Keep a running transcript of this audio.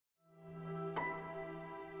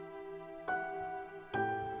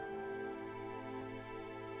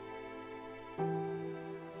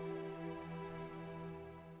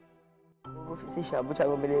ufise ishavu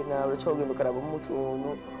cyangwa mbere nawe uracogenda ukarabamo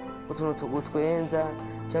utuntu tugutwenza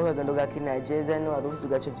cyangwa ukagenda ugakina jeza no wari ufise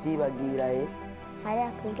ugaca uvyibagira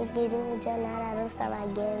hariya kugira ubuja nararonse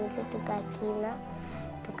abagenzi tugakina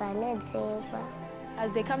tukanezerwa. As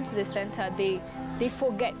they come to the center, they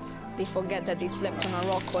forget that they slept on a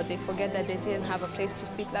rock, or they forget that they didn't have a place to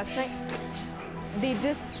sleep last night. They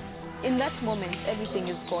just, in that moment, everything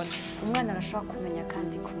is gone. Umwana arashobora kumenya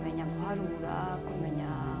kandi kumenya guharura, kumenya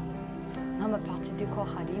nk'amaparti du corps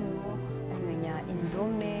harimo, kumenya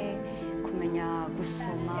indome, kumenya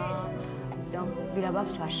gusoma, donc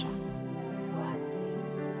birabafasha.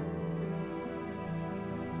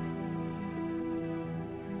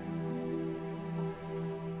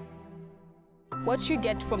 What you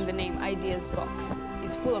get from the name Ideas Box,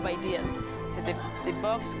 it's full of ideas. C'est des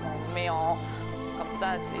box qu'on met comme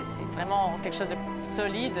ça, c'est vraiment quelque chose de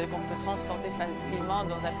solide qu'on peut transporter facilement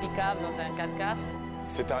dans un pick-up, dans un 4x4.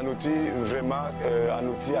 C'est un outil vraiment un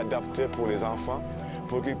outil adapté pour les enfants,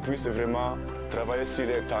 pour qu'ils puissent vraiment travailler sur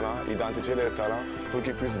leurs talents, identifier leurs talents, pour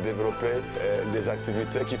qu'ils puissent développer des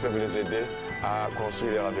activités qui peuvent les aider à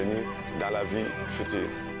construire leur avenir dans la vie future.